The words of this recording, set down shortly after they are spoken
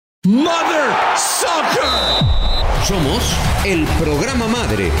Mother Soccer. Somos el programa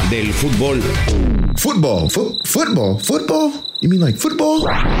madre del fútbol. Football? You mean like football?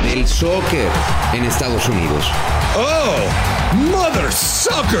 Del soccer en Estados Unidos. Oh, Mother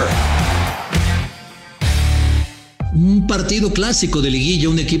Soccer. Un partido clásico de liguilla,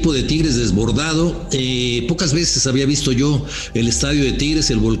 un equipo de Tigres desbordado. Pocas veces había visto yo el estadio de Tigres,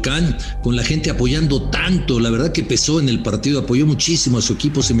 el Volcán, con la gente apoyando tanto. La verdad que pesó en el partido, apoyó muchísimo a su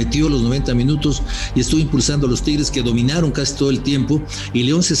equipo, se metió los 90 minutos y estuvo impulsando a los Tigres, que dominaron casi todo el tiempo, y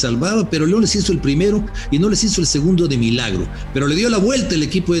León se salvaba, pero León les hizo el primero y no les hizo el segundo de milagro, pero le dio la vuelta el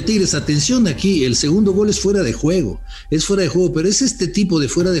equipo de Tigres. Atención aquí, el segundo gol es fuera de juego, pero es este tipo de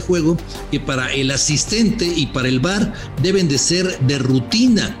fuera de juego que para el asistente y para el VAR deben de ser de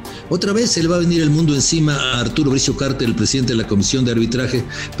rutina. Otra vez se le va a venir el mundo encima a Arturo Bricio Carter, el presidente de la Comisión de Arbitraje,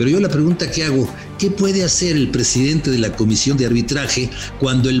 pero yo la pregunta que hago, ¿qué puede hacer el presidente de la Comisión de Arbitraje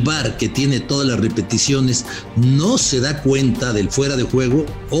cuando el VAR, que tiene todas las repeticiones, no se da cuenta del fuera de juego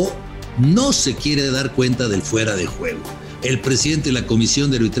o no se quiere dar cuenta del fuera de juego? El presidente de la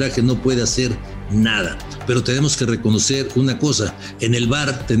Comisión de Arbitraje no puede hacer nada, pero tenemos que reconocer una cosa: en el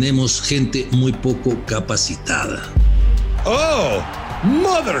VAR tenemos gente muy poco capacitada. Oh,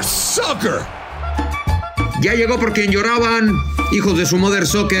 Mother Soccer. Ya llegó por quien lloraban, hijos de su Mother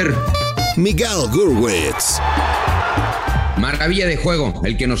Soccer. Miguel Gurwitz. Maravilla de juego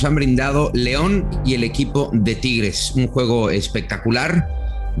el que nos han brindado León y el equipo de Tigres. Un juego espectacular,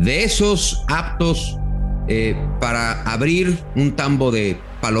 de esos aptos para abrir un tambo de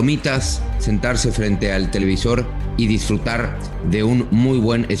palomitas, sentarse frente al televisor y disfrutar de un muy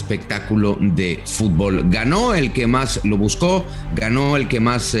buen espectáculo de fútbol. Ganó el que más lo buscó, ganó el que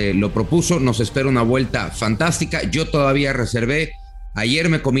más lo propuso. Nos espera una vuelta fantástica. Yo todavía reservé, ayer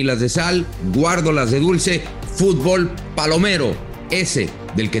me comí las de sal, guardo las de dulce. Fútbol palomero, ese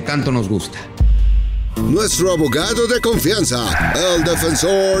del que tanto nos gusta. Nuestro abogado de confianza, el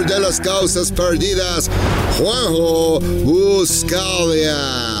defensor de las causas perdidas, Juanjo Buscalia.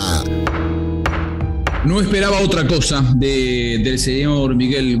 No esperaba otra cosa del señor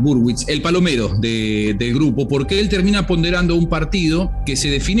Miguel Gurwitz, el palomero del grupo, porque él termina ponderando un partido que se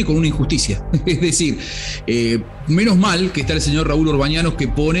define con una injusticia. Es decir, menos mal que está el señor Raúl Orbañanos, que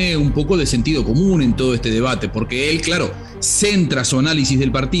pone un poco de sentido común en todo este debate, porque él, claro, centra su análisis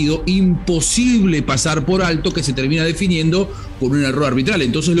del partido. Imposible pasar por alto que se termina definiendo por un error arbitral.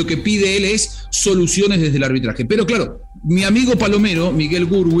 Entonces lo que pide él es soluciones desde el arbitraje. Pero claro, mi amigo palomero, Miguel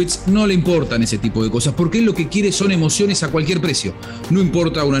Gurwitz, no le importan ese tipo de cosas, porque él lo que quiere son emociones a cualquier precio. No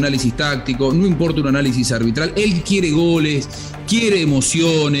importa un análisis táctico, no importa un análisis arbitral, él quiere goles, quiere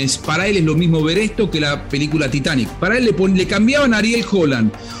emociones. Para él es lo mismo ver esto que la película Titanic. Para él le cambiaban a Ariel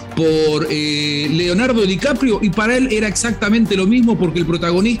Holland por Leonardo DiCaprio y para él era exactamente lo mismo, porque el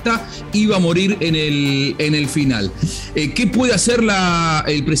protagonista iba a morir en el final. ¿Qué puede hacer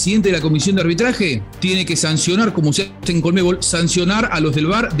el presidente de la Comisión de Arbitraje? Tiene que sancionar, como se hace en Conmebol, sancionar a los del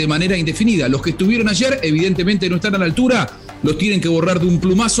VAR de manera indefinida. Los que estuvieron ayer evidentemente no están a la altura, los tienen que borrar de un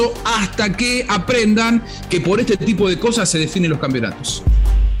plumazo hasta que aprendan que por este tipo de cosas se definen los campeonatos.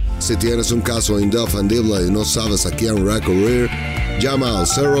 Si tienes un caso indefendible y no sabes a quién recurrir, llama al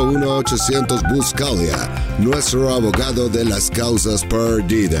 01800 Buscalia, nuestro abogado de las causas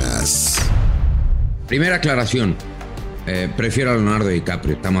perdidas. Primera aclaración, prefiero a Leonardo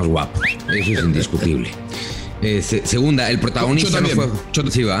DiCaprio, está más guapo, eso es indiscutible. Segunda, el protagonista no fue...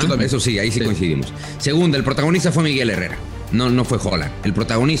 Sí, ¿va? Eso sí, ahí sí coincidimos. Segunda, el protagonista fue Miguel Herrera, no fue Holland. El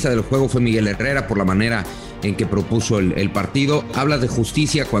protagonista del juego fue Miguel Herrera por la manera en que propuso el partido. Hablas de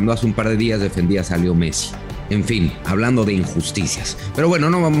justicia cuando hace un par de días defendías a Leo Messi. En fin, hablando de injusticias. Pero bueno,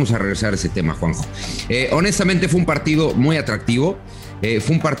 no vamos a regresar a ese tema, Juanjo. Honestamente fue un partido muy atractivo.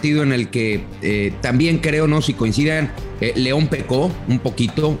 Fue un partido en el que también creo, no si coinciden, León pecó un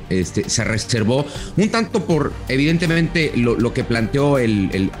poquito, se reservó un tanto por evidentemente lo que planteó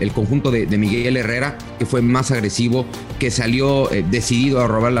el conjunto de Miguel Herrera, que fue más agresivo, que salió decidido a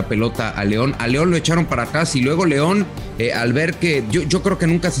robar la pelota a León. A León lo echaron para atrás y luego León, al ver que yo creo que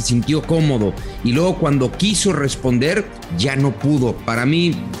nunca se sintió cómodo y luego cuando quiso responder ya no pudo. Para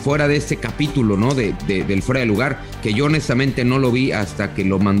mí, fuera de este capítulo, ¿no? del fuera de lugar, que yo honestamente no lo vi hasta que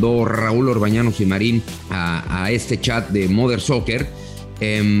lo mandó Raúl Orbañanos y Marín a este chat de Mother Soccer.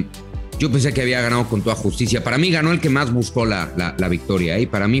 Yo pensé que había ganado con toda justicia. Para mí ganó el que más buscó la victoria, y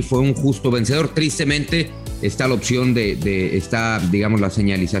para mí fue un justo vencedor. Tristemente está la opción está, digamos, la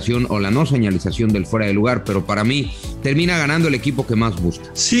señalización o la no señalización del fuera de lugar, pero para mí termina ganando el equipo que más busca.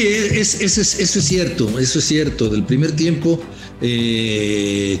 Sí, eso es cierto. Del primer tiempo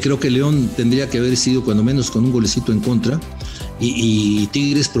creo que León tendría que haber sido cuando menos con un golecito en contra. y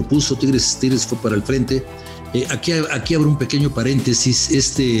Tigres propuso, Tigres fue para el frente. Aquí abro un pequeño paréntesis.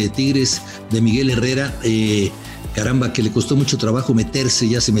 Tigres de Miguel Herrera, caramba, que le costó mucho trabajo meterse,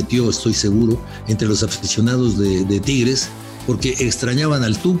 ya se metió, estoy seguro, entre los aficionados de Tigres, porque extrañaban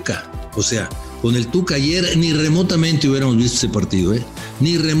al Tuca. O sea, con el Tuca ayer ni remotamente hubiéramos visto ese partido,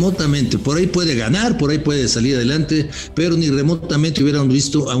 ni remotamente. Por ahí puede ganar, por ahí puede salir adelante, pero ni remotamente hubiéramos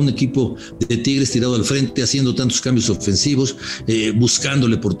visto a un equipo de Tigres tirado al frente, haciendo tantos cambios ofensivos,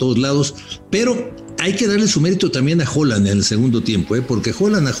 buscándole por todos lados. Pero hay que darle su mérito también a Holland en el segundo tiempo, porque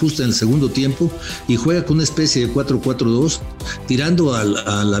Holland ajusta en el segundo tiempo y juega con una especie de 4-4-2, tirando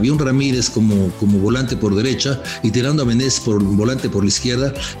al Avión Ramírez como volante por derecha y tirando a Menés por volante por la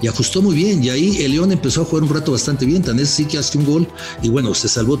izquierda, y ajustó muy bien. Y ahí el León empezó a jugar un rato bastante bien, tan es así que hace un gol y bueno, se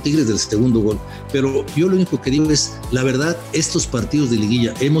salvó Tigres del segundo gol. Pero yo lo único que digo es, la verdad, estos partidos de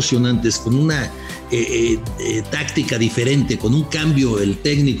liguilla emocionantes, con una táctica diferente, con un cambio el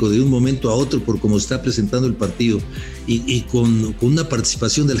técnico de un momento a otro por cómo está presentando el partido y con una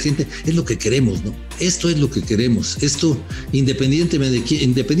participación de la gente, es lo que queremos, ¿no? Esto es lo que queremos. Esto,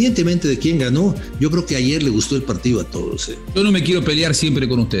 independientemente de quién ganó, yo creo que ayer le gustó el partido a todos. Yo no me quiero pelear siempre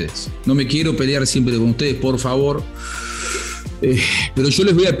con ustedes. Por favor. Pero yo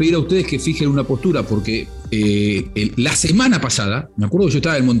les voy a pedir a ustedes que fijen una postura, porque la semana pasada, me acuerdo que yo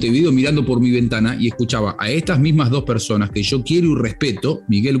estaba en Montevideo mirando por mi ventana y escuchaba a estas mismas dos personas que yo quiero y respeto,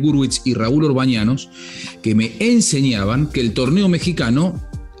 Miguel Burwitz y Raúl Orbañanos, que me enseñaban que el torneo mexicano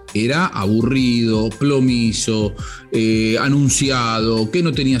era aburrido, plomizo, anunciado, que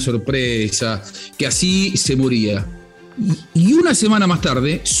no tenía sorpresa, que así se moría. Y una semana más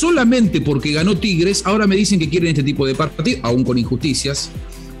tarde, solamente porque ganó Tigres, ahora me dicen que quieren este tipo de partido, aún con injusticias,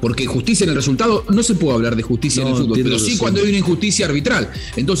 porque justicia en el resultado, no se puede hablar de justicia en el fútbol, pero sí cuando hay una injusticia arbitral.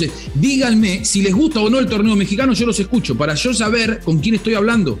 Entonces, díganme si les gusta o no el torneo mexicano, yo los escucho, para yo saber con quién estoy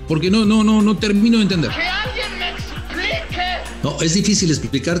hablando, porque no termino de entender. ¡Que alguien me explique! No, es difícil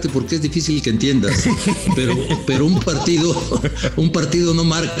explicarte porque es difícil que entiendas, pero un partido no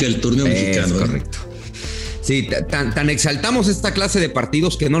marca el torneo mexicano. Correcto. Sí, tan exaltamos esta clase de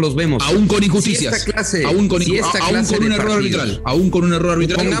partidos que no los vemos. Aún con injusticias. Aún con un error arbitral.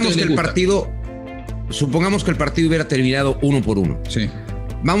 Supongamos que el partido hubiera terminado 1-1. Sí.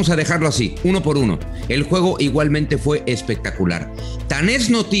 Vamos a dejarlo así, 1-1. El juego igualmente fue espectacular. Tan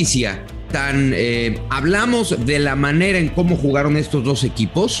es noticia, hablamos de la manera en cómo jugaron estos dos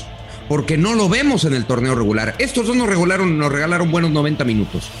equipos, porque no lo vemos en el torneo regular. Estos dos nos regalaron buenos 90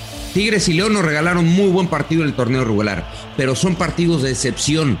 minutos. Tigres y León nos regalaron muy buen partido en el torneo regular, pero son partidos de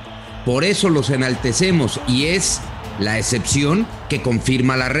excepción. Por eso los enaltecemos y es la excepción que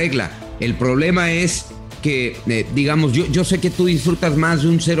confirma la regla. El problema es que, digamos, yo sé que tú disfrutas más de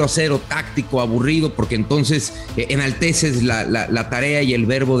un 0-0 táctico, aburrido, porque entonces enalteces la tarea y el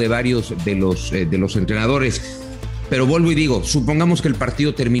verbo de varios de los entrenadores. Pero vuelvo y digo, supongamos que el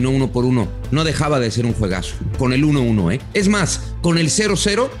partido terminó 1-1, no dejaba de ser un juegazo, con el 1-1, Es más, con el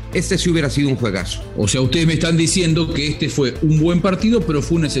 0-0, este sí hubiera sido un juegazo. O sea, ustedes me están diciendo que este fue un buen partido, pero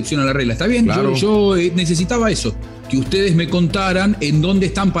fue una excepción a la regla. ¿Está bien? Claro. Yo necesitaba eso, que ustedes me contaran en dónde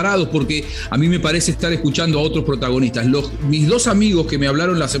están parados, porque a mí me parece estar escuchando a otros protagonistas. Mis dos amigos que me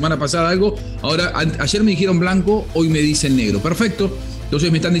hablaron la semana pasada algo, ayer me dijeron blanco, hoy me dicen negro. Perfecto. Entonces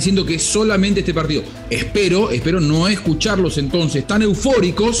me están diciendo que solamente este partido. Espero no escucharlos entonces tan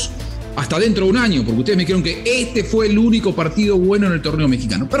eufóricos hasta dentro de un año, porque ustedes me dijeron que este fue el único partido bueno en el torneo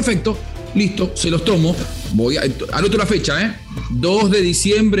mexicano. Perfecto, listo, se los tomo. Anoto la fecha, 2 de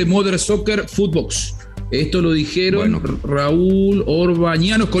diciembre, Mother Soccer Fútbol. Esto lo dijeron Raúl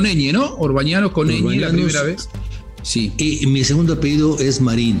Orbañanos con ñ, ¿no? Orbañanos con ñ la primera vez. Sí. Y mi segundo apellido es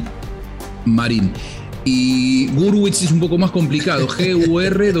Marín. Y Gurwitz es un poco más complicado.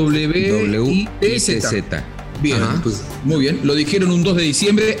 G-U-R-W-I-T-Z. Bien, pues, muy bien. Lo dijeron un 2 de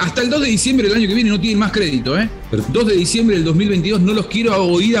diciembre. Hasta el 2 de diciembre del año que viene no tienen más crédito, 2 de diciembre del 2022. No los quiero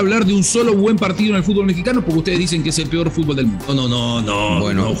oír hablar de un solo buen partido en el fútbol mexicano porque ustedes dicen que es el peor fútbol del mundo. No.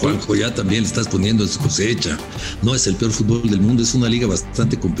 Bueno, Juanjo, ya también le estás poniendo en su cosecha. No es el peor fútbol del mundo. Es una liga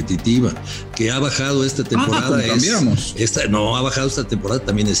bastante competitiva que ha bajado esta temporada. Ha bajado esta temporada,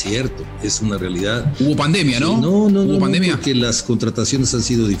 también es cierto. Es una realidad. Hubo pandemia, ¿no? ¿Hubo pandemia? Porque las contrataciones han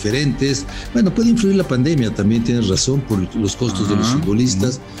sido diferentes. Bueno, puede influir la pandemia también. Tienes razón por los costos de los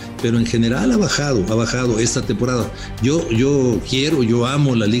futbolistas, pero en general ha bajado esta temporada. Yo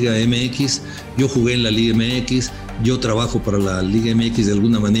amo la Liga MX, yo jugué en la Liga MX, yo trabajo para la Liga MX de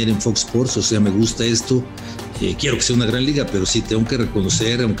alguna manera en Fox Sports, o sea, me gusta esto. quiero que sea una gran liga, pero sí tengo que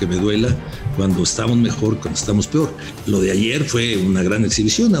reconocer, aunque me duela, cuando estamos mejor, cuando estamos peor. Lo de ayer fue una gran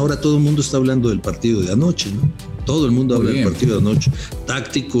exhibición. Ahora todo el mundo está hablando del partido de anoche, ¿no? Todo el mundo habla del partido de anoche.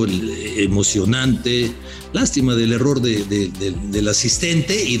 Táctico, emocionante. Lástima del error del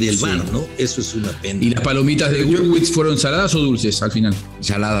asistente y del VAR, ¿no? Eso es una pena. ¿Y las palomitas de Gurwitz fueron saladas o dulces al final?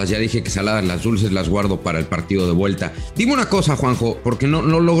 Saladas, ya dije que saladas, las dulces las guardo para el partido de vuelta. Dime una cosa, Juanjo, porque no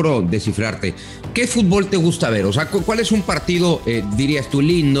logro descifrarte. ¿Qué fútbol te gusta ver? O sea, ¿cuál es un partido, dirías tú,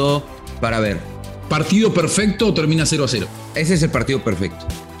 lindo para ver? ¿Partido perfecto o termina 0-0? Ese es el partido perfecto.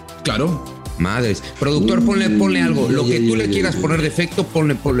 Claro. Madres. Productor, ponle algo. Lo que tú le quieras poner defecto,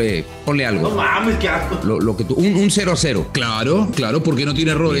 ponle algo. No mames, qué asco. Lo que tú, un 0-0. Claro, porque no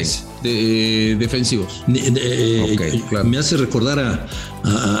tiene errores defensivos. Okay, claro. Me hace recordar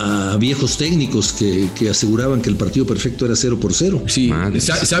a viejos técnicos que aseguraban que el partido perfecto era 0-0. Sí.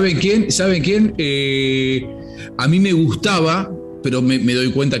 ¿Saben quién? A mí me gustaba, pero me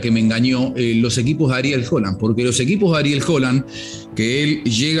doy cuenta que me engañó, los equipos de Ariel Holland, porque los equipos de Ariel Holland, que él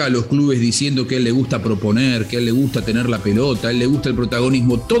llega a los clubes diciendo que a él le gusta proponer, que a él le gusta tener la pelota, a él le gusta el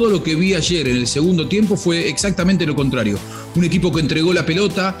protagonismo, todo lo que vi ayer en el segundo tiempo fue exactamente lo contrario. Un equipo que entregó la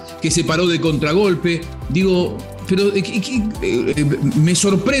pelota, que se paró de contragolpe, digo... Pero me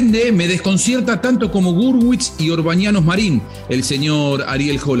sorprende, me desconcierta tanto como Gurwitz y Orbañanos Marín, el señor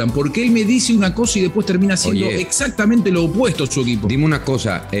Ariel Holland, porque él me dice una cosa y después termina siendo exactamente lo opuesto a su equipo. Dime una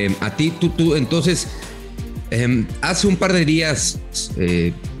cosa, a ti, tú entonces, hace un par de días,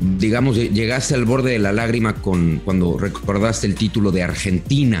 digamos, llegaste al borde de la lágrima cuando recordaste el título de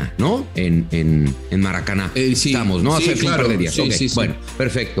Argentina, ¿no? En Maracaná. Sí, estamos, ¿no? Hace un par de días. Sí, bueno,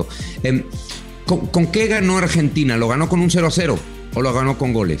 perfecto. ¿Con qué ganó Argentina? ¿Lo ganó con un 0-0 o lo ganó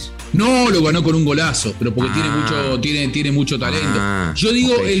con goles? No, lo ganó con un golazo, pero porque tiene mucho talento. Yo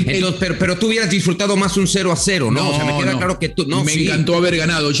digo... Okay. Entonces, pero tú hubieras disfrutado más un 0-0, ¿no? O sea, me queda claro que tú... No, me encantó haber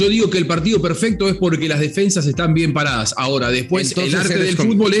ganado. Yo digo que el partido perfecto es porque las defensas están bien paradas. Ahora, después entonces, el arte del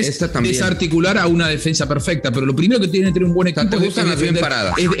fútbol es desarticular a una defensa perfecta, pero lo primero que tiene que tener un buen equipo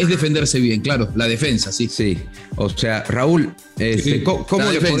es defenderse bien, claro, la defensa, sí. Sí, o sea, Raúl,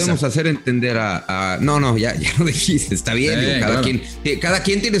 ¿cómo le podemos hacer entender a... No, ya lo dijiste, está bien, cada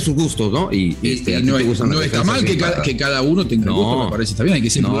quien tiene sus gustos, ¿no? Y no está mal que cada uno tenga gusto, me parece, está bien, hay que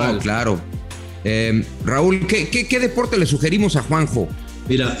ser plural. Claro. Raúl, ¿qué deporte le sugerimos a Juanjo?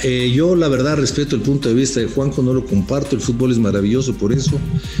 Mira, yo la verdad respeto el punto de vista de Juanjo, no lo comparto, el fútbol es maravilloso por eso,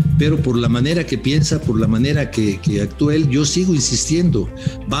 pero por la manera que piensa, por la manera que actúa él, yo sigo insistiendo,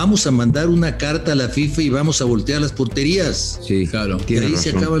 vamos a mandar una carta a la FIFA y vamos a voltear las porterías. Sí, claro. Y ahí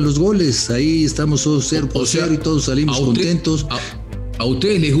se acaban los goles, ahí estamos todos 0-0 y todos salimos contentos. A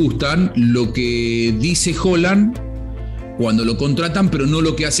ustedes les gustan lo que dice Holland cuando lo contratan, pero no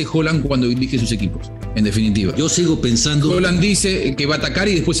lo que hace Holland cuando dirige sus equipos. En definitiva, yo sigo pensando. Holland dice que va a atacar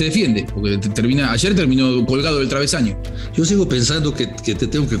y después se defiende, porque ayer terminó colgado del travesaño. Yo sigo pensando que te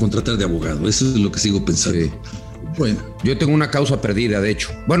tengo que contratar de abogado. Eso es lo que sigo pensando. Sí. Bueno, yo tengo una causa perdida, de hecho.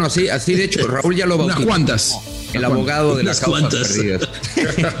 Bueno, así de hecho, Raúl ya lo bautizó. Unas cuantas. El abogado de las causas perdidas.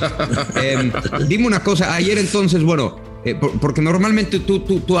 Dime una cosa. Ayer entonces, bueno, porque normalmente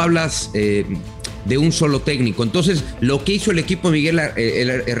tú hablas de un solo técnico. Entonces, lo que hizo el equipo de Miguel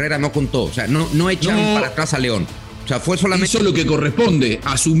Herrera no contó. O sea, no echaron para atrás a León. O sea, fue solamente... Hizo lo que corresponde,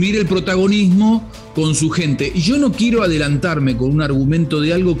 asumir el protagonismo con su gente. Y yo no quiero adelantarme con un argumento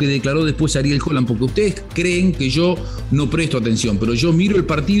de algo que declaró después Ariel Holland, porque ustedes creen que yo no presto atención, pero yo miro el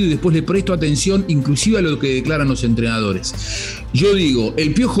partido y después le presto atención inclusive a lo que declaran los entrenadores. Yo digo,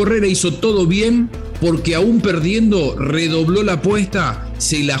 el Piojo Herrera hizo todo bien porque aún perdiendo redobló la apuesta,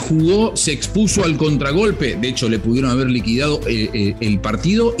 se la jugó, se expuso al contragolpe. De hecho, le pudieron haber liquidado el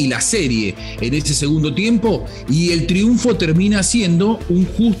partido y la serie en ese segundo tiempo, y el triunfo termina siendo un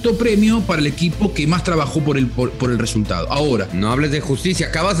justo premio para el equipo que más trabajó por el resultado. Ahora, no hables de justicia,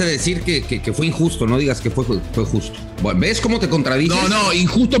 acabas de decir que fue injusto, no digas que fue justo. Bueno, ¿ves cómo te contradices? No,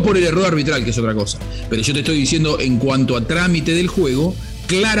 injusto por el error arbitral, que es otra cosa. Pero yo te estoy diciendo, en cuanto a trámite del juego,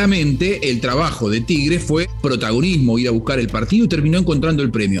 claramente el trabajo de Tigres fue protagonismo, ir a buscar el partido y terminó encontrando el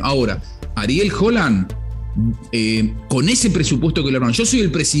premio. Ahora, Ariel Holland, con ese presupuesto que le dieron, yo soy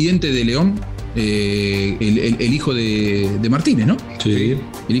el presidente de León, el hijo de Martínez, ¿no? Sí.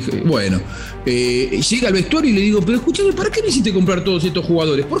 Bueno, llega al vestuario y le digo, pero escúchame, ¿para qué me hiciste comprar todos estos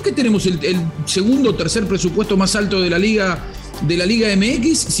jugadores? ¿Por qué tenemos el segundo o tercer presupuesto más alto de la Liga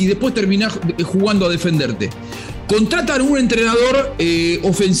MX si después terminás jugando a defenderte? Contratan un entrenador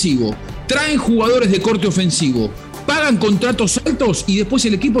ofensivo, traen jugadores de corte ofensivo, pagan pagan contratos altos y después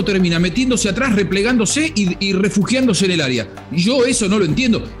el equipo termina metiéndose atrás, replegándose y refugiándose en el área. Yo eso no lo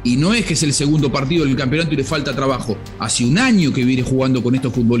entiendo. Y no es que es el segundo partido del campeonato y le falta trabajo. Hace un año que viene jugando con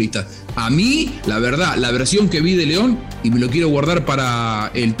estos futbolistas. A mí, la verdad, la versión que vi de León, y me lo quiero guardar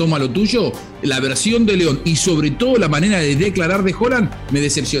para el toma lo tuyo, la versión de León y sobre todo la manera de declarar de Holland me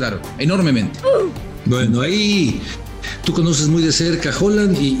decepcionaron enormemente. Bueno, ahí tú conoces muy de cerca a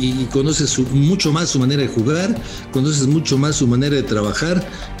Holland y conoces mucho más su manera de jugar, conoces mucho más su manera de trabajar.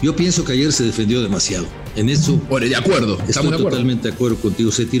 Yo pienso que ayer se defendió demasiado. En eso bueno, de acuerdo, estoy totalmente de acuerdo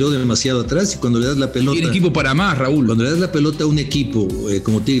contigo. Se tiró demasiado atrás y cuando le das la pelota... Tiene equipo para más, Raúl. Cuando le das la pelota a un equipo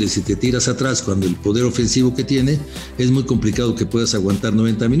como Tigres y te tiras atrás cuando el poder ofensivo que tiene, es muy complicado que puedas aguantar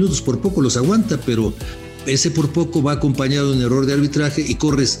 90 minutos. Por poco los aguanta, pero... ese por poco va acompañado de un error de arbitraje y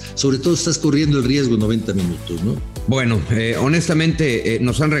corres, sobre todo estás corriendo el riesgo 90 minutos, ¿no? Bueno, honestamente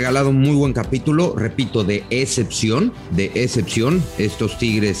nos han regalado un muy buen capítulo, repito, de excepción, estos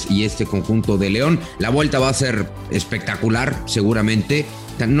Tigres y este conjunto de León. La vuelta va a ser espectacular, seguramente.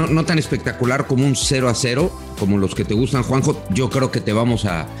 No tan espectacular como un 0-0, como los que te gustan, Juanjo. Yo creo que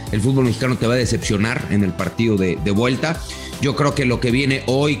el fútbol mexicano te va a decepcionar en el partido de vuelta. Yo creo que lo que viene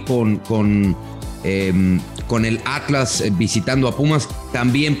hoy con el Atlas visitando a Pumas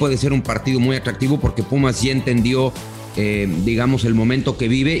también puede ser un partido muy atractivo porque Pumas ya entendió digamos el momento que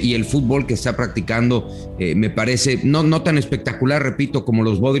vive y el fútbol que está practicando me parece no tan espectacular, repito, como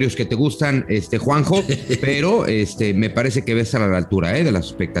los bodrios que te gustan, Juanjo, pero me parece que va a estar a la altura de las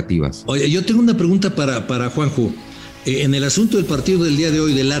expectativas. Oye, yo tengo una pregunta para Juanjo. En el asunto del partido del día de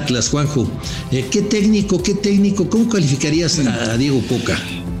hoy del Atlas, Juanjo, ¿qué técnico, cómo calificarías a Diego Coca?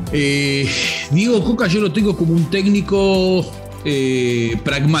 Diego Coca yo lo tengo como un técnico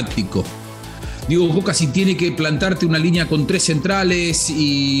pragmático. Diego Coca, si tiene que plantarte una línea con 3 centrales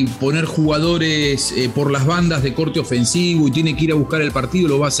y poner jugadores por las bandas de corte ofensivo y tiene que ir a buscar el partido,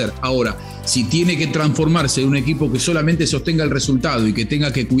 lo va a hacer. Ahora, si tiene que transformarse en un equipo que solamente sostenga el resultado y que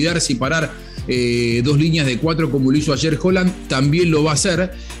tenga que cuidarse y parar 2 líneas de 4 como lo hizo ayer Holland, también lo va a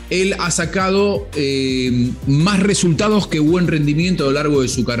hacer. Él ha sacado más resultados que buen rendimiento a lo largo de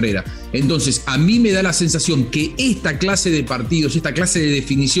su carrera. Entonces, a mí me da la sensación que esta clase de partidos, esta clase de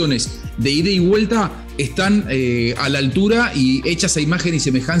definiciones de ida y vuelta están a la altura y hechas a imagen y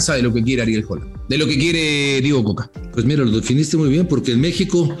semejanza de lo que quiere Ariel Holland, de lo que quiere Diego Coca. Pues mira, lo definiste muy bien, porque en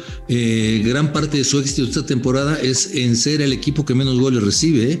México gran parte de su éxito esta temporada es en ser el equipo que menos goles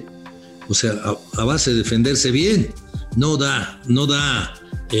recibe, O sea, a base de defenderse bien, no da.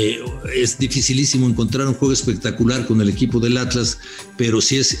 Es dificilísimo encontrar un juego espectacular con el equipo del Atlas, pero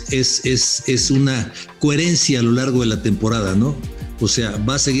sí es una coherencia a lo largo de la temporada, ¿no? O sea,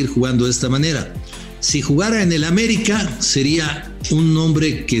 va a seguir jugando de esta manera. Si jugara en el América, sería un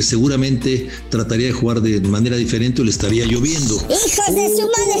hombre que seguramente trataría de jugar de manera diferente o le estaría lloviendo. ¡Hijos de su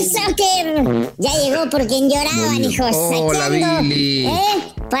madre soccer! Ya llegó por quien lloraban, hijos. Hola, Billy.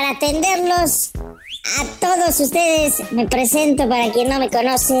 Para atenderlos a todos ustedes, me presento para quien no me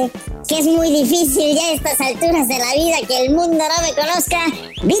conoce, que es muy difícil ya a estas alturas de la vida que el mundo no me conozca.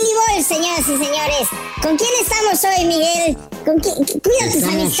 Billy Boy, señoras y señores. ¿Con quién estamos hoy, Miguel? Cuida tus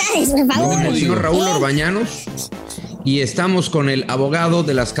amistades, por favor. Con el señor Raúl Orbañanos y estamos con el abogado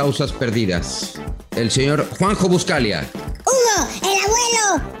de las causas perdidas, el señor Juanjo Buscalia. ¡Hugo, el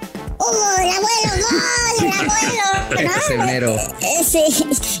abuelo! ¡Hugo, el abuelo! ¡Gol, el abuelo! ¿No? Ese mero.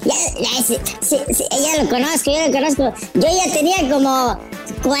 Ya lo conozco. Yo ya tenía como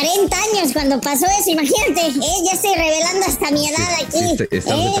 40 años cuando pasó eso, imagínate. Ya estoy revelando hasta mi edad aquí.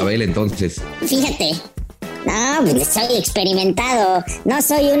 Estás de tabela entonces. Fíjate. No, pues soy experimentado. No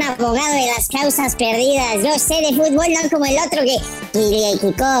soy un abogado de las causas perdidas. Yo sé de fútbol, no como el otro que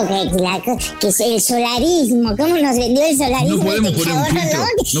es el solarismo. ¿Cómo nos vendió el solarismo? No podemos poner un filtro.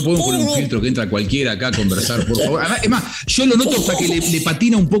 No podemos poner un filtro que entra cualquiera acá a conversar, por favor. Además, es más, yo lo noto hasta que le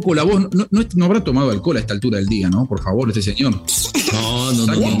patina un poco la voz. No habrá tomado alcohol a esta altura del día, ¿no? Por favor, este señor.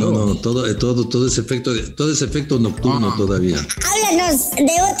 No. Todo ese efecto nocturno todavía. Háblanos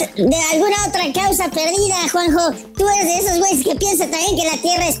de alguna otra causa perdida, Juanjo. Tú eres de esos güeyes que piensan también que la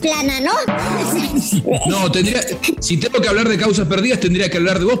Tierra es plana, ¿no? No, si tengo que hablar de causas perdidas, tendría que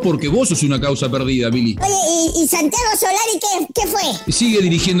hablar de vos porque vos sos una causa perdida, Billy. Oye, ¿y Santiago Solari qué fue? Sigue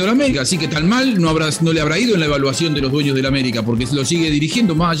dirigiendo la América, así que tan mal no le habrá ido en la evaluación de los dueños de la América, porque lo sigue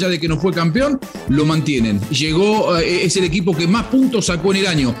dirigiendo, más allá de que no fue campeón, lo mantienen. Llegó, es el equipo que más puntos sacó en el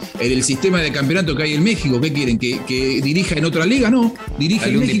año. En el sistema de campeonato que hay en México, ¿qué quieren? ¿Que dirija en otra liga? No, dirige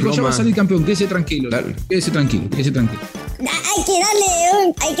en México, ya va a salir campeón, quédese tranquilo. Quédese tranquilo. hay que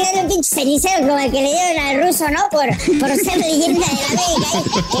darle un pinche cenicero como el que le dieron al ruso, ¿no? Por ser leyenda de la América.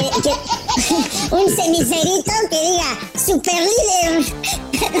 Un cenicerito que diga super líder.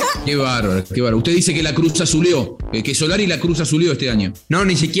 ¿No? Qué bárbaro, qué bárbaro. Usted dice que la Cruz Azuleó, que Solari la Cruz Azuleó este año. No,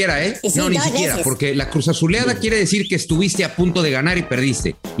 ni siquiera, ¿eh? Sí, no, ni siquiera, veces. porque la Cruz Azuleada quiere decir que estuviste a punto de ganar y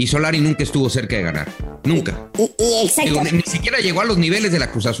perdiste. Y Solari nunca estuvo cerca de ganar. Nunca. Y exacto. Digo, ni siquiera llegó a los niveles de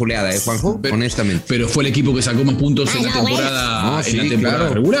la Cruz Azuleada, Juanjo, honestamente. Pero fue el equipo que sacó más puntos en la temporada, temporada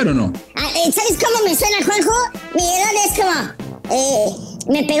regular, ¿o no? ¿Sabes cómo me suena, Juanjo? Miguelón es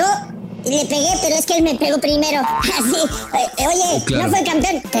como, me pegó, le pegué, pero es que él me pegó primero. Así, oye, claro. No fue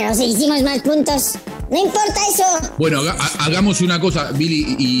campeón, pero sí hicimos más puntos. No importa eso. Bueno, hagamos una cosa,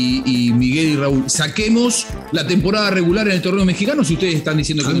 Billy y Miguel y Raúl. Saquemos la temporada regular en el torneo mexicano si ustedes están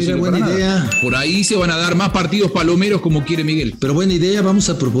diciendo que no sirve para nada. Por ahí se van a dar más partidos palomeros como quiere Miguel. Pero buena idea, vamos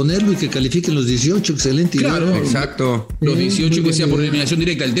a proponerlo y que califiquen los 18. Excelente idea. Claro, exacto. Los 18 que sea por eliminación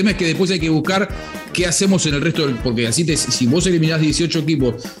directa. El tema es que después hay que buscar qué hacemos en el resto porque así si vos eliminás 18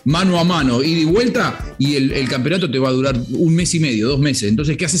 equipos mano a mano, ida y vuelta, y el campeonato te va a durar 1 mes y medio, 2 meses.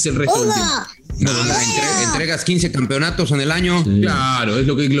 Entonces, ¿qué haces el resto del tiempo? No, entregas 15 campeonatos en el año. Sí. Claro, es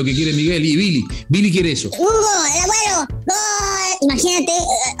lo que quiere Miguel y Billy. Billy quiere eso. Hugo, el abuelo, imagínate,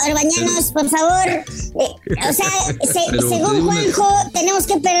 Orbañanos, por favor. Según Juanjo, tenemos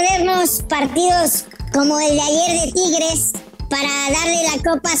que perdernos partidos como el de ayer de Tigres para darle la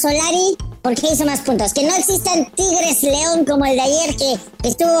copa a Solari, porque hizo más puntos. Que no existan Tigres León como el de ayer, que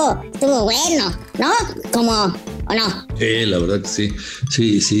estuvo bueno, ¿no? Como... ¿O no? La verdad que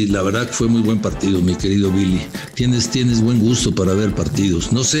sí. Sí, la verdad que fue muy buen partido, mi querido Billy. Tienes buen gusto para ver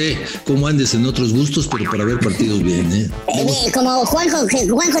partidos. No sé cómo andes en otros gustos, pero para ver partidos bien, ¿eh? Como Juanjo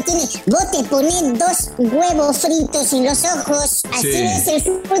tiene, vos te pones 2 huevos fritos en los ojos, así ves el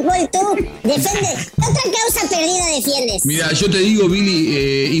fútbol tú, defiendes, otra causa perdida defiendes. Mira, yo te digo,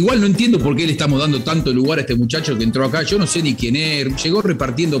 Billy, igual no entiendo por qué le estamos dando tanto lugar a este muchacho que entró acá. Yo no sé ni quién es, llegó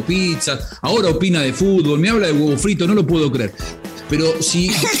repartiendo pizzas, ahora opina de fútbol, me habla de huevo frito, no lo puedo creer. Pero si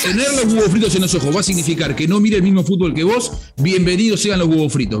tener los huevos fritos en los ojos va a significar que no mire el mismo fútbol que vos, bienvenidos sean los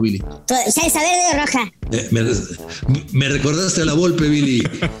huevos fritos, Billy. Salsa verde o roja. Me recordaste a la Volpe, Billy.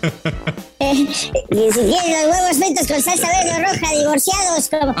 Si quieren los huevos fritos con salsa verde o roja, divorciados.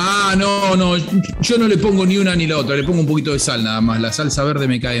 Como... No, yo no le pongo ni una ni la otra, le pongo un poquito de sal nada más. La salsa verde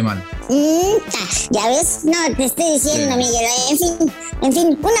me cae mal. Ya ves, no, te estoy diciendo, Miguel. En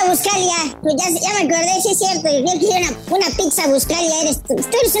fin, una buscalia. Ya me acordé, sí es cierto. Yo quiero una pizza buscalia. ¿Tú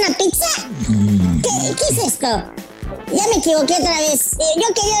eres una pizza? ¿Qué es esto? Ya me equivoqué otra vez. Yo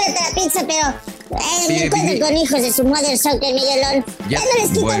quería otra pizza, pero me encuentro con hijos de su mother soccer, Miguelón. Ya no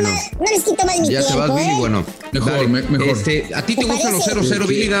les quito más mi tiempo. Ya te vas, Billy, bueno. Mejor. ¿A ti te gustan los 0-0,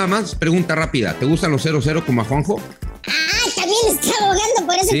 Billy, nada más? Pregunta rápida. ¿Te gustan los 0-0 como a Juanjo? También está abogando,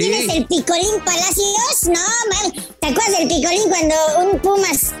 por eso tienes el Picolín Palacios. No, man. ¿Te acuerdas del Picolín cuando un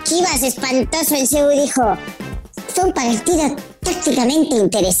Pumas Chivas espantoso en Seúl dijo: fue un partido tácticamente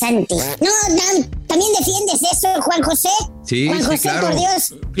interesante? No, ¿también defiendes eso, Juan José? Sí, Juan José, claro. por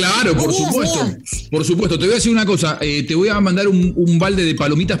Dios. Claro, por supuesto. Mío. Por supuesto. Te voy a decir una cosa. Te voy a mandar un balde de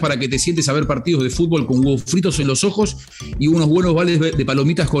palomitas para que te sientes a ver partidos de fútbol con huevos fritos en los ojos y unos buenos baldes de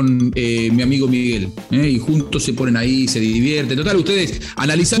palomitas con mi amigo Miguel. Y juntos se ponen ahí, se divierten. Total, ustedes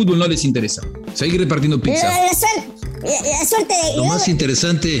analizar fútbol no les interesa. Seguir repartiendo pizza. La suerte de...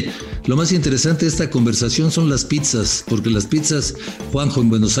 Lo más interesante de esta conversación son las pizzas, porque las pizzas, Juanjo,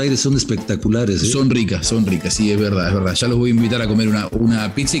 en Buenos Aires son espectaculares. Son ricas, sí, es verdad. Ya los voy a invitar a comer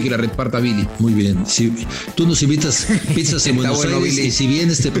una pizza y que la reparta Billy. Muy bien. Si tú nos invitas pizzas en Buenos Aires, Billy. Y si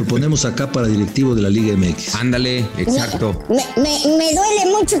vienes te proponemos acá para directivo de la Liga MX. Ándale, exacto. Me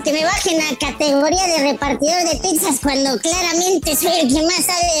duele mucho que me bajen a categoría de repartidor de pizzas cuando claramente soy el que más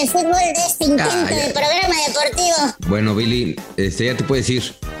sabe de fútbol de este intento de programa deportivo. Bueno, Billy, ya te puedo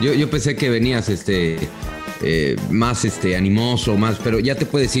decir, yo pensé que venías más animoso, más, pero ya te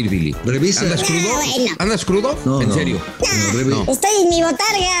puedes ir, Billy. Revisa. ¿Andas crudo? Bueno. ¿Andas crudo? No, ¿En serio? No. Estoy en mi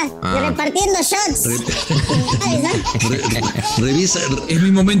botarga repartiendo shots. Revisa. Es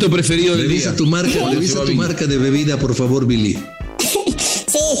mi momento preferido del día. Revisa tu marca de bebida, por favor, Billy.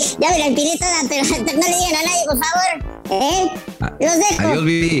 Sí, ya me la empilé toda, pero no le digan a nadie, por favor. Los dejo. Adiós,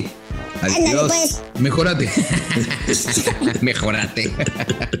 Billy. Adiós. Ándale, pues. Mejorate. Mejorate.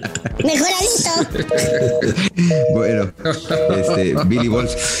 Mejoradito. Bueno, Billy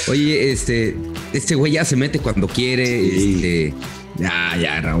Walsh. Oye, este güey ya se mete cuando quiere.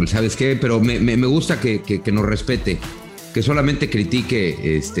 Ya, Raúl, ¿sabes qué? Pero me gusta que nos respete. Que solamente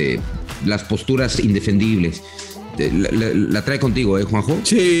critique las posturas indefendibles. La trae contigo, Juanjo?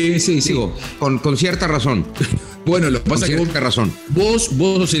 Sí. Digo, con cierta razón. Bueno, lo que pasa es que vos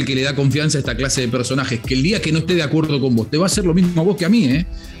sos el que le da confianza a esta clase de personajes, que el día que no esté de acuerdo con vos, te va a hacer lo mismo a vos que a mí, ¿eh?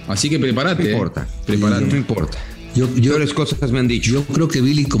 Así que prepárate. No importa. Prepárate. No importa. Peores cosas me han dicho. Yo creo que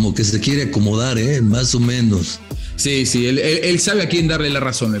Billy como que se quiere acomodar, más o menos. Sí, él sabe a quién darle la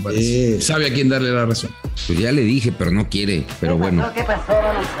razón, me parece. Sabe a quién darle la razón. Pues ya le dije, pero no quiere. Pero bueno. ¿Qué pasó?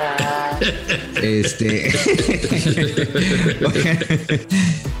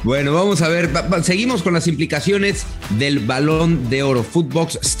 Bueno, vamos a ver. Seguimos con las implicaciones del Balón de Oro. Fútbol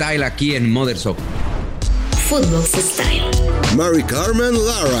Style aquí en Mother Soccer. Fútbol Style. Mari Carmen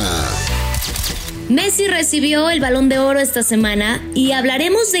Lara. Messi recibió el Balón de Oro esta semana y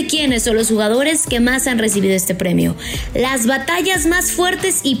hablaremos de quiénes son los jugadores que más han recibido este premio, las batallas más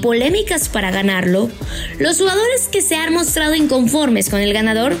fuertes y polémicas para ganarlo, los jugadores que se han mostrado inconformes con el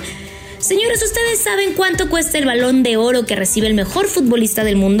ganador. Señores, ¿ustedes saben cuánto cuesta el Balón de Oro que recibe el mejor futbolista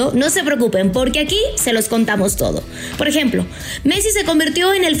del mundo? No se preocupen, porque aquí se los contamos todo. Por ejemplo, Messi se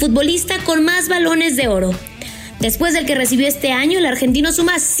convirtió en el futbolista con más balones de oro. Después del que recibió este año, el argentino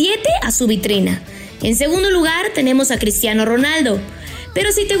suma 7 a su vitrina. En segundo lugar, tenemos a Cristiano Ronaldo.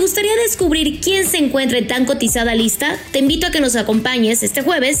 Pero si te gustaría descubrir quién se encuentra en tan cotizada lista, te invito a que nos acompañes este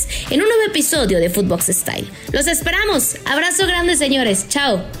jueves en un nuevo episodio de Fútbol Style. ¡Los esperamos! Abrazo grande, señores.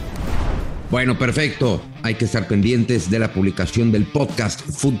 ¡Chao! Bueno, perfecto. Hay que estar pendientes de la publicación del podcast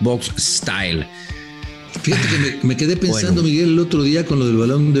Fútbol Style. Fíjate que me quedé pensando, Miguel, el otro día con lo del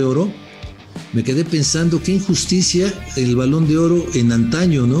Balón de Oro. Me quedé pensando qué injusticia el Balón de Oro en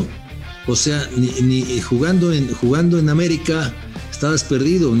antaño, ¿no? O sea, ni jugando en América estabas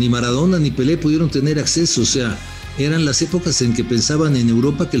perdido, ni Maradona ni Pelé pudieron tener acceso, o sea, eran las épocas en que pensaban en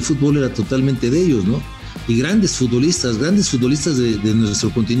Europa que el fútbol era totalmente de ellos, ¿no? Y grandes futbolistas de nuestro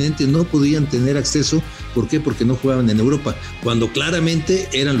continente no podían tener acceso. ¿Por qué? Porque no jugaban en Europa, cuando claramente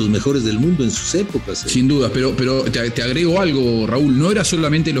eran los mejores del mundo en sus épocas. Sin duda, pero te agrego algo, Raúl, no era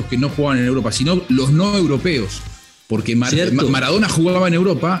solamente los que no jugaban en Europa, sino los no europeos. Porque Maradona jugaba en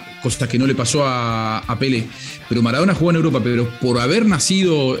Europa, cosa que no le pasó a Pelé, pero Maradona jugaba en Europa, pero por haber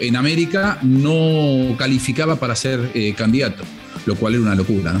nacido en América no calificaba para ser candidato, lo cual era una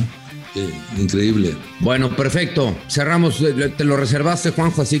locura, ¿no? Increíble. Bueno, perfecto. Cerramos, te lo reservaste,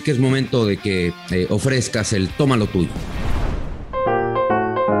 Juanjo, así que es momento de que ofrezcas el toma lo tuyo.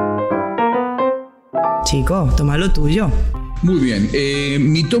 Chico, toma lo tuyo. Muy bien,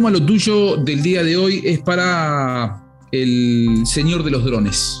 mi toma lo tuyo del día de hoy es para el señor de los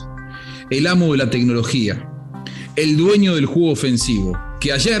drones, el amo de la tecnología, el dueño del juego ofensivo,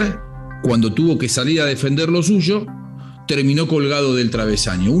 que ayer, cuando tuvo que salir a defender lo suyo, terminó colgado del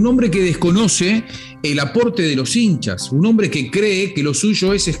travesaño. Un hombre que desconoce el aporte de los hinchas, un hombre que cree que lo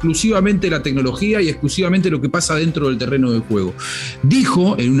suyo es exclusivamente la tecnología y exclusivamente lo que pasa dentro del terreno de juego.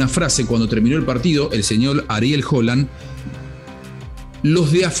 Dijo en una frase cuando terminó el partido el señor Ariel Holland: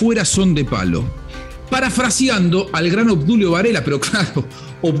 los de afuera son de palo. Parafraseando al gran Obdulio Varela, pero claro,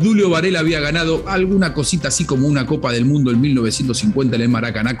 Obdulio Varela había ganado alguna cosita así como una Copa del Mundo en 1950 en el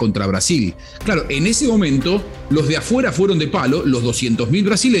Maracaná contra Brasil. Claro, en ese momento los de afuera fueron de palo, los 200.000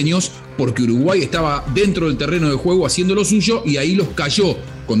 brasileños, porque Uruguay estaba dentro del terreno de juego haciendo lo suyo y ahí los cayó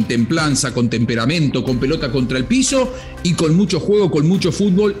con templanza, con temperamento, con pelota contra el piso y con mucho juego, con mucho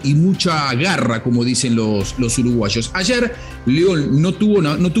fútbol y mucha garra, como dicen los uruguayos. Ayer León no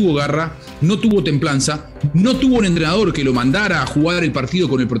tuvo garra, no tuvo templanza, no tuvo un entrenador que lo mandara a jugar el partido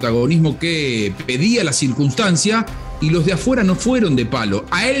con el protagonismo que pedía la circunstancia, y los de afuera no fueron de palo.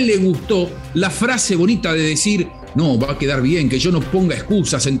 A él le gustó la frase bonita de decir: no, va a quedar bien, que yo no ponga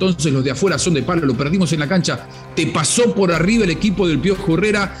excusas, entonces los de afuera son de palo, lo perdimos en la cancha. Te pasó por arriba el equipo del Piojo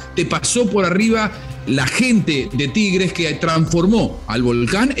Herrera, te pasó por arriba la gente de Tigres, que transformó al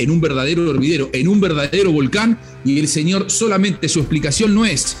volcán en un verdadero hervidero, en un verdadero volcán, y el señor solamente su explicación no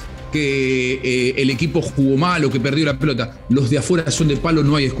es que el equipo jugó mal o que perdió la pelota. Los de afuera son de palo,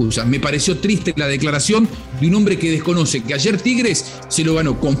 no hay excusas. Me pareció triste la declaración de un hombre que desconoce que ayer Tigres se lo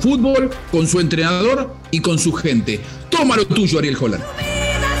ganó con fútbol, con su entrenador y con su gente. Toma lo tuyo, Ariel Holland.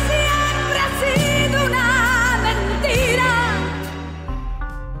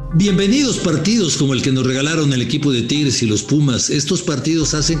 Bienvenidos partidos como el que nos regalaron el equipo de Tigres y los Pumas. Estos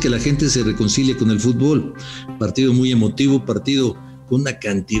partidos hacen que la gente se reconcilie con el fútbol. Partido muy emotivo, partido con una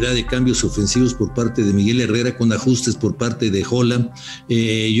cantidad de cambios ofensivos por parte de Miguel Herrera, con ajustes por parte de Holland.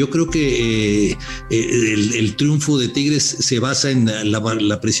 Yo creo que el triunfo de Tigres se basa en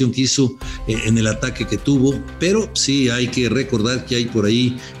la presión que hizo, en el ataque que tuvo, pero sí hay que recordar que hay por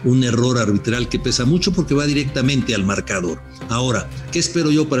ahí un error arbitral que pesa mucho porque va directamente al marcador. Ahora, ¿qué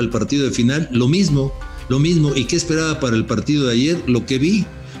espero yo para el partido de final? Lo mismo. ¿Y qué esperaba para el partido de ayer? Lo que vi.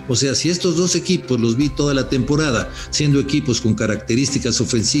 O sea, si estos dos equipos los vi toda la temporada, siendo equipos con características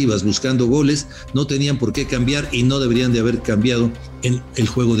ofensivas, buscando goles, no tenían por qué cambiar y no deberían de haber cambiado en el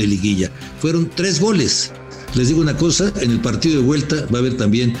juego de liguilla. Fueron 3 goles. Les digo una cosa, en el partido de vuelta va a haber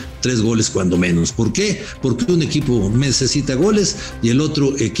también 3 goles cuando menos. ¿Por qué? Porque un equipo necesita goles y el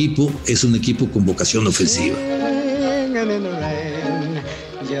otro equipo es un equipo con vocación ofensiva.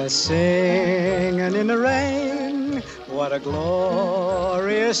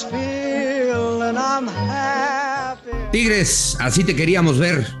 Tigres, así te queríamos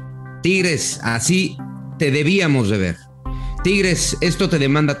ver. Tigres, así te debíamos de ver. Tigres, esto te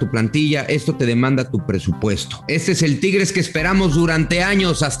demanda tu plantilla, esto te demanda tu presupuesto. Este es el Tigres que esperamos durante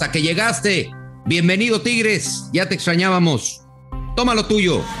años hasta que llegaste. Bienvenido, Tigres, ya te extrañábamos. Toma lo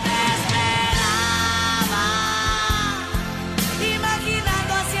tuyo.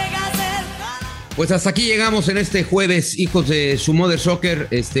 Pues hasta aquí llegamos en este jueves, hijos de su Mother Soccer.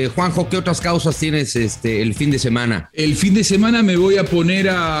 Juanjo, ¿qué otras causas tienes el fin de semana? El fin de semana me voy a poner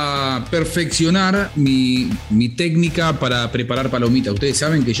a perfeccionar mi técnica para preparar palomitas. Ustedes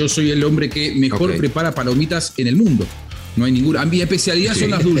saben que yo soy el hombre que mejor prepara palomitas en el mundo. No hay ninguna. Mi especialidad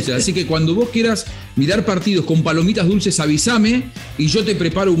son las dulces. Así que cuando vos quieras mirar partidos con palomitas dulces, avísame y yo te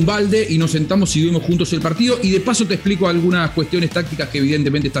preparo un balde y nos sentamos y vemos juntos el partido. Y de paso te explico algunas cuestiones tácticas que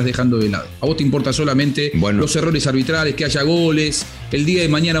evidentemente estás dejando de lado. A vos te importa solamente los errores arbitrales, que haya goles. El día de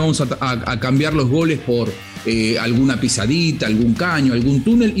mañana vamos a cambiar los goles por alguna pisadita, algún caño, algún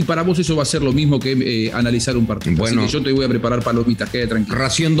túnel. Y para vos eso va a ser lo mismo que analizar un partido. Bueno, así que yo te voy a preparar palomitas, quede tranquilo.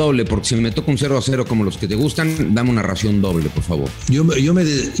 Ración doble, porque si me toca un 0-0 como los que te gustan, dame una ración doble, por favor.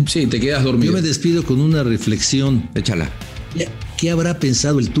 Sí, te quedas dormido. Yo me despido con una reflexión. Échala. ¿Qué habrá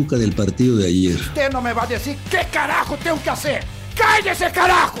pensado el Tuca del partido de ayer? Usted no me va a decir qué carajo tengo que hacer. ¡Cállese,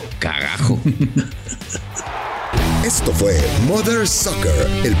 carajo! Cagajo. Esto fue Mother Soccer,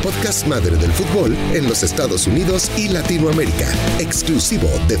 el podcast madre del fútbol en los Estados Unidos y Latinoamérica, exclusivo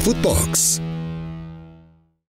de Footbox.